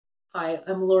Hi,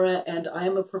 I'm Laura, and I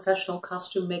am a professional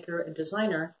costume maker and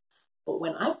designer. But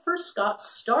when I first got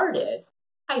started,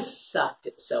 I sucked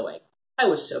at sewing. I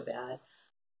was so bad.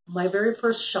 My very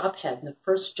first shop head and the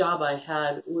first job I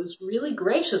had was really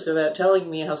gracious about telling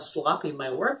me how sloppy my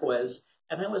work was,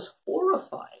 and I was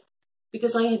horrified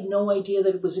because I had no idea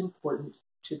that it was important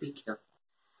to be careful.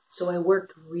 So I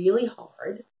worked really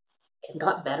hard and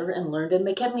got better and learned, and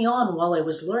they kept me on while I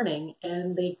was learning,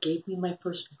 and they gave me my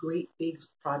first great big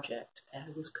project. And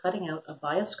I was cutting out a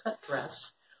bias cut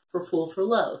dress for Fool for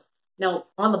Love. Now,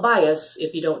 on the bias,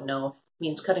 if you don't know,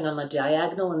 means cutting on the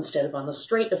diagonal instead of on the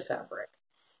straight of fabric.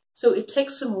 So it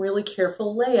takes some really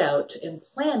careful layout and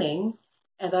planning,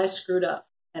 and I screwed up.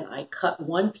 And I cut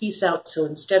one piece out, so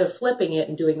instead of flipping it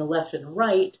and doing a left and a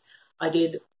right, I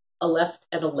did a left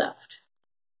and a left.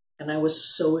 And I was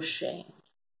so ashamed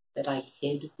that I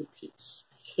hid the piece.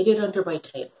 I hid it under my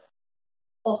table.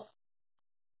 Oh,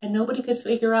 and nobody could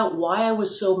figure out why I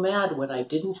was so mad when I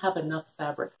didn't have enough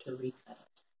fabric to recut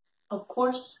it. Of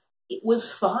course, it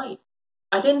was fine.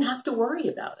 I didn't have to worry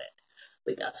about it.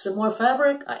 We got some more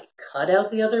fabric, I cut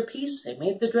out the other piece, I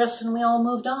made the dress, and we all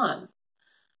moved on.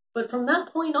 But from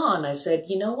that point on, I said,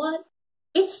 you know what?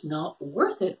 It's not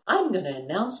worth it. I'm going to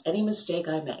announce any mistake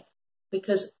I make,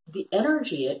 because the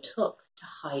energy it took to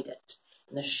hide it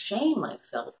and the shame I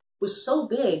felt was so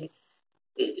big,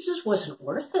 it just wasn't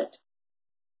worth it.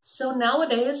 So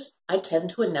nowadays, I tend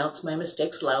to announce my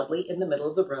mistakes loudly in the middle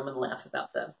of the room and laugh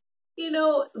about them. You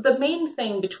know, the main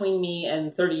thing between me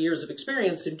and 30 years of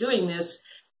experience in doing this,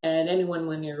 and anyone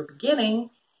when you're beginning,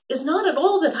 is not at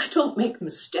all that I don't make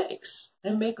mistakes. I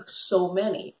make so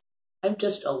many. I'm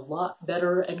just a lot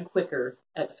better and quicker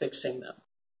at fixing them.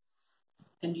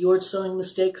 And your sewing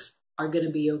mistakes are going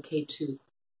to be okay too.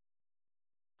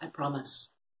 I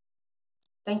promise.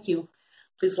 Thank you.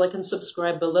 Please like and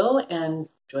subscribe below, and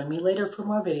join me later for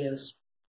more videos.